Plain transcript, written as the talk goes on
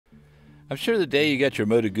I'm sure the day you got your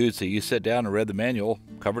Moto Guzzi, you sat down and read the manual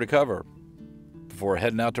cover to cover before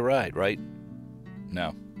heading out to ride, right?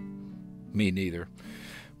 No, me neither.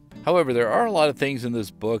 However, there are a lot of things in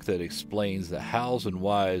this book that explains the hows and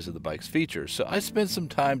whys of the bike's features, so I spent some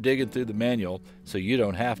time digging through the manual so you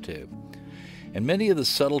don't have to. And many of the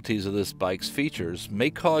subtleties of this bike's features may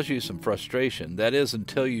cause you some frustration, that is,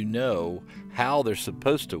 until you know how they're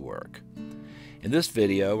supposed to work. In this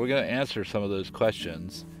video, we're going to answer some of those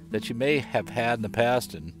questions that you may have had in the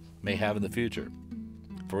past and may have in the future.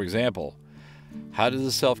 For example, how do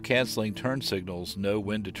the self-canceling turn signals know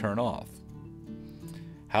when to turn off?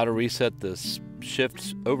 How to reset the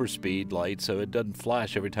shift overspeed light so it doesn't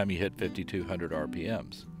flash every time you hit 5,200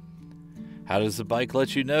 RPMs? How does the bike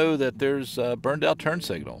let you know that there's a burned out turn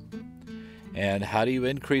signal? And how do you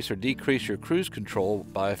increase or decrease your cruise control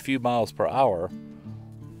by a few miles per hour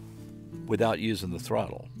without using the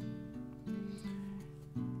throttle?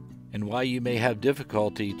 And why you may have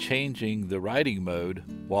difficulty changing the riding mode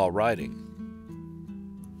while riding.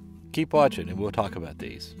 Keep watching and we'll talk about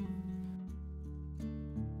these.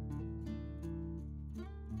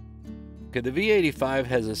 Okay, the V85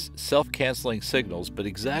 has self-canceling signals, but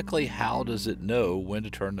exactly how does it know when to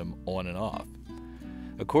turn them on and off?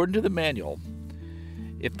 According to the manual,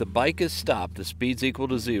 if the bike is stopped, the speed's equal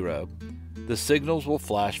to 0, the signals will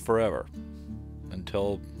flash forever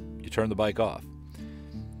until you turn the bike off.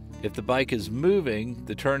 If the bike is moving,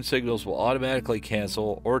 the turn signals will automatically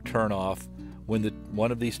cancel or turn off when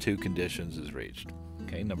one of these two conditions is reached.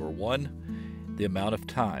 Okay, number one, the amount of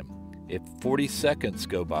time. If 40 seconds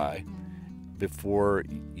go by before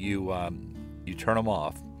you turn them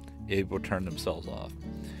off, it will turn themselves off.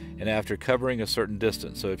 And after covering a certain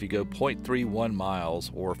distance, so if you go 0.31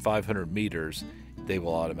 miles or 500 meters, they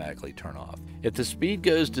will automatically turn off. If the speed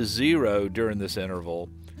goes to 0 during this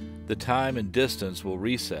interval, the time and distance will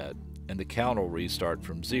reset and the count will restart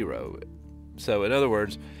from 0. So in other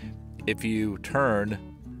words, if you turn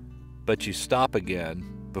but you stop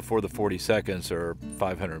again before the 40 seconds or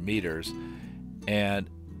 500 meters and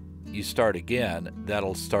you start again,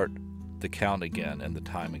 that'll start the count again and the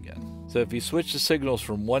time again. So if you switch the signals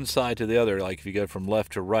from one side to the other, like if you go from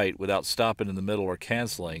left to right without stopping in the middle or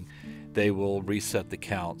canceling, they will reset the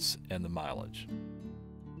counts and the mileage.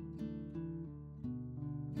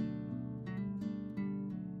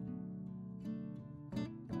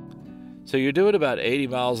 So you're doing about 80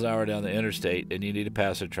 miles an hour down the interstate and you need to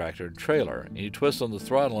pass a tractor and trailer. And you twist on the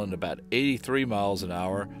throttle and about 83 miles an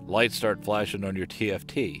hour, lights start flashing on your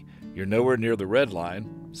TFT. You're nowhere near the red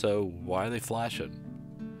line, so why are they flashing?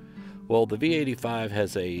 Well, the V85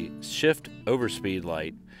 has a shift overspeed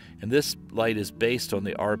light, and this light is based on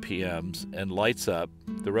the RPMs and lights up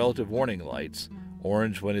the relative warning lights,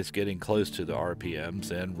 orange when it's getting close to the RPMs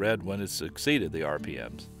and red when it's exceeded the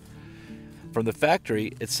RPMs. From the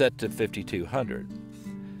factory, it's set to 5,200.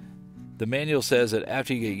 The manual says that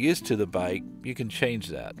after you get used to the bike, you can change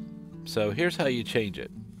that. So here's how you change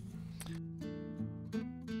it.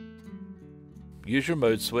 Use your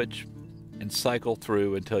mode switch and cycle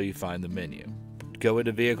through until you find the menu. Go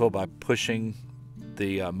into vehicle by pushing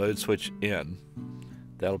the mode switch in.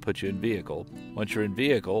 That'll put you in vehicle. Once you're in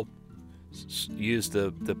vehicle, use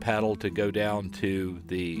the paddle to go down to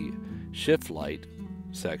the shift light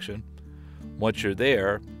section. Once you're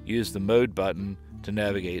there, use the mode button to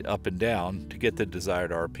navigate up and down to get the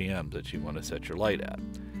desired RPM that you want to set your light at.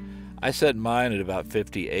 I set mine at about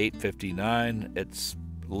 58, 59. It's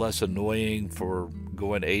less annoying for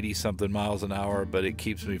going 80 something miles an hour, but it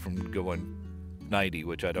keeps me from going 90,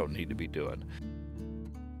 which I don't need to be doing.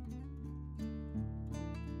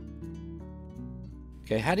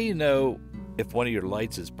 Okay, how do you know if one of your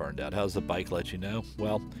lights is burned out? How does the bike let you know?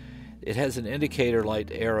 Well, it has an indicator light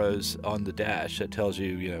arrows on the dash that tells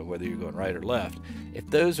you, whether you're going right or left. If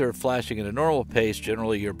those are flashing at a normal pace,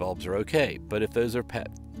 generally your bulbs are okay. But if those are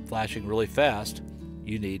flashing really fast,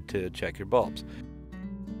 you need to check your bulbs.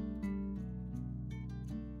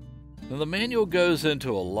 Now, the manual goes into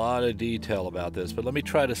a lot of detail about this, but let me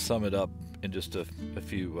try to sum it up in just a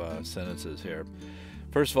few sentences here.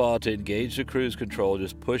 First of all, to engage the cruise control,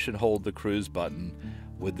 just push and hold the cruise button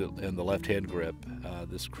in the left-hand grip.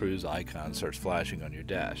 This cruise icon starts flashing on your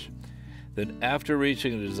dash. Then after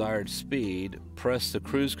reaching the desired speed, press the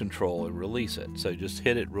cruise control and release it. So just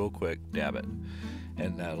hit it real quick, dab it,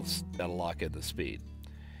 and that'll lock in the speed.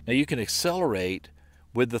 Now you can accelerate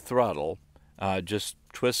with the throttle. Just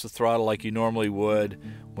twist the throttle like you normally would.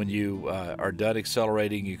 When you are done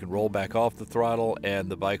accelerating, you can roll back off the throttle and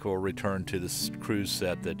the bike will return to the cruise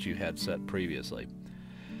set that you had set previously.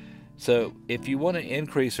 So if you want to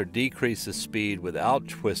increase or decrease the speed without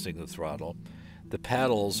twisting the throttle, the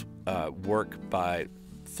paddles work by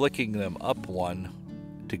flicking them up one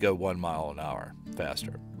to go 1 mile an hour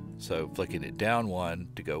faster. So flicking it down one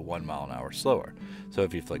to go 1 mile an hour slower. So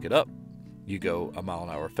if you flick it up, you go 1 mile an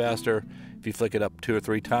hour faster. If you flick it up 2 or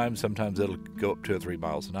 3 times, sometimes it'll go up 2 or 3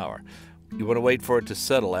 miles an hour. You want to wait for it to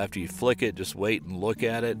settle. After you flick it, just wait and look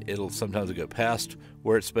at it. Sometimes go past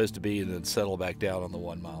where it's supposed to be and then settle back down on the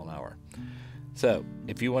 1 mile an hour. So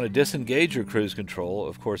if you want to disengage your cruise control,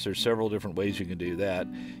 of course there's several different ways you can do that.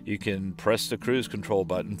 You can press the cruise control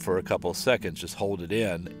button for a couple of seconds, just hold it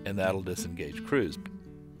in, and that'll disengage cruise.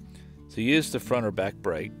 So use the front or back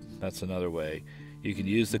brake, that's another way. You can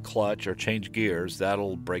use the clutch or change gears,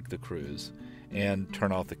 that'll break the cruise. And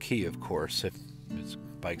turn off the key, of course. If the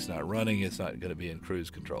bike's not running, it's not going to be in cruise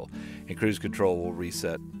control. And cruise control will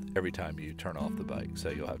reset every time you turn off the bike, so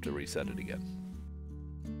you'll have to reset it again.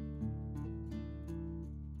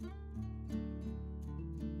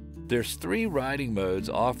 There's 3 riding modes: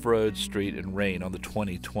 off-road, street, and rain on the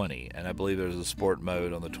 2020, and I believe there's a sport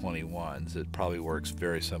mode on the 21s. It probably works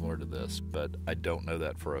very similar to this, but I don't know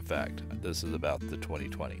that for a fact. This is about the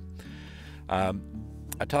 2020.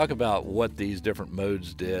 I talk about what these different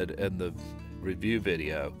modes did in the review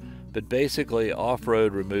video, but basically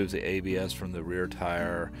off-road removes the ABS from the rear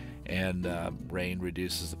tire, and rain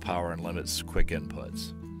reduces the power and limits quick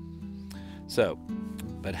inputs.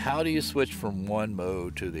 But how do you switch from one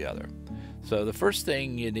mode to the other? So the first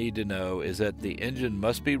thing you need to know is that the engine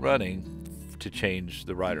must be running to change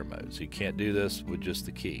the rider mode. So you can't do this with just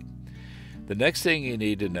the key. The next thing you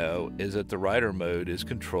need to know is that the rider mode is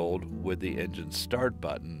controlled with the engine start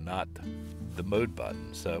button, not the mode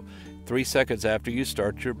button. So 3 seconds after you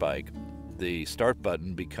start your bike, the start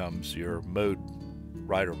button becomes your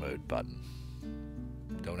rider mode button.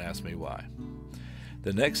 Don't ask me why.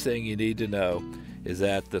 The next thing you need to know is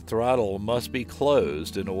that the throttle must be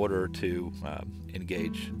closed in order to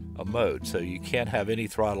engage a mode. So you can't have any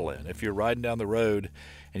throttle in. If you're riding down the road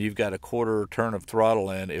and you've got a quarter turn of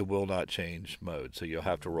throttle in, it will not change mode. So you'll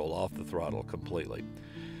have to roll off the throttle completely.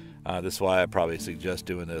 This is why I probably suggest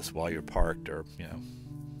doing this while you're parked or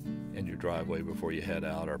in your driveway before you head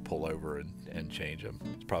out, or pull over and change them.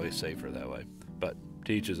 It's probably safer that way, but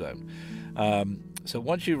to each his own. So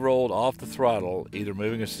once you've rolled off the throttle, either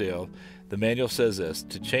moving or still, the manual says this: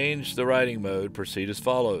 to change the riding mode, proceed as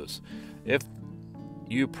follows. If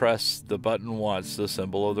you press the button once, the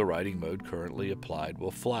symbol of the riding mode currently applied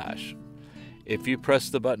will flash. If you press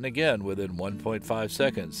the button again within 1.5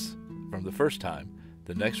 seconds from the first time,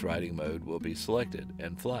 the next riding mode will be selected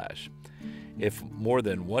and flash. If more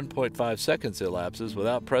than 1.5 seconds elapses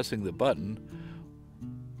without pressing the button,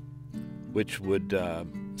 which would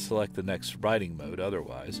select the next riding mode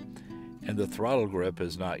otherwise, and the throttle grip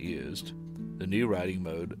is not used, the new riding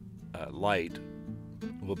mode light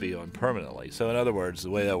will be on permanently. So in other words,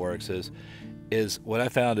 the way that works is what I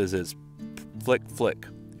found is it's flick, flick.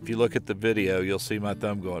 If you look at the video, you'll see my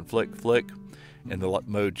thumb going flick, flick, and the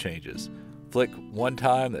mode changes. Flick one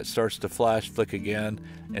time, that starts to flash, flick again,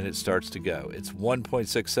 and it starts to go. It's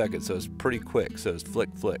 1.6 seconds, so it's pretty quick. So it's flick,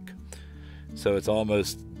 flick. So it's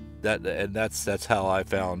almost that, and that's how I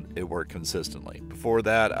found it worked consistently. Before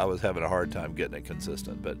that, I was having a hard time getting it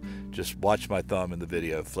consistent, but just watch my thumb in the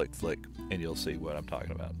video, flick, flick, and you'll see what I'm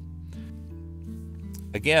talking about.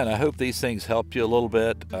 Again, I hope these things helped you a little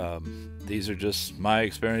bit. These are just my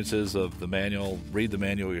experiences of the manual. Read the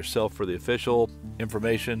manual yourself for the official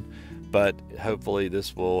information, but hopefully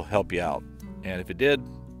this will help you out. And if it did,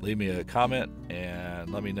 leave me a comment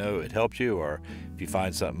and let me know it helped you, or if you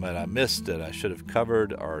find something that I missed that I should have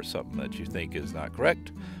covered, or something that you think is not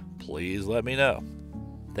correct, please let me know.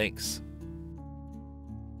 Thanks.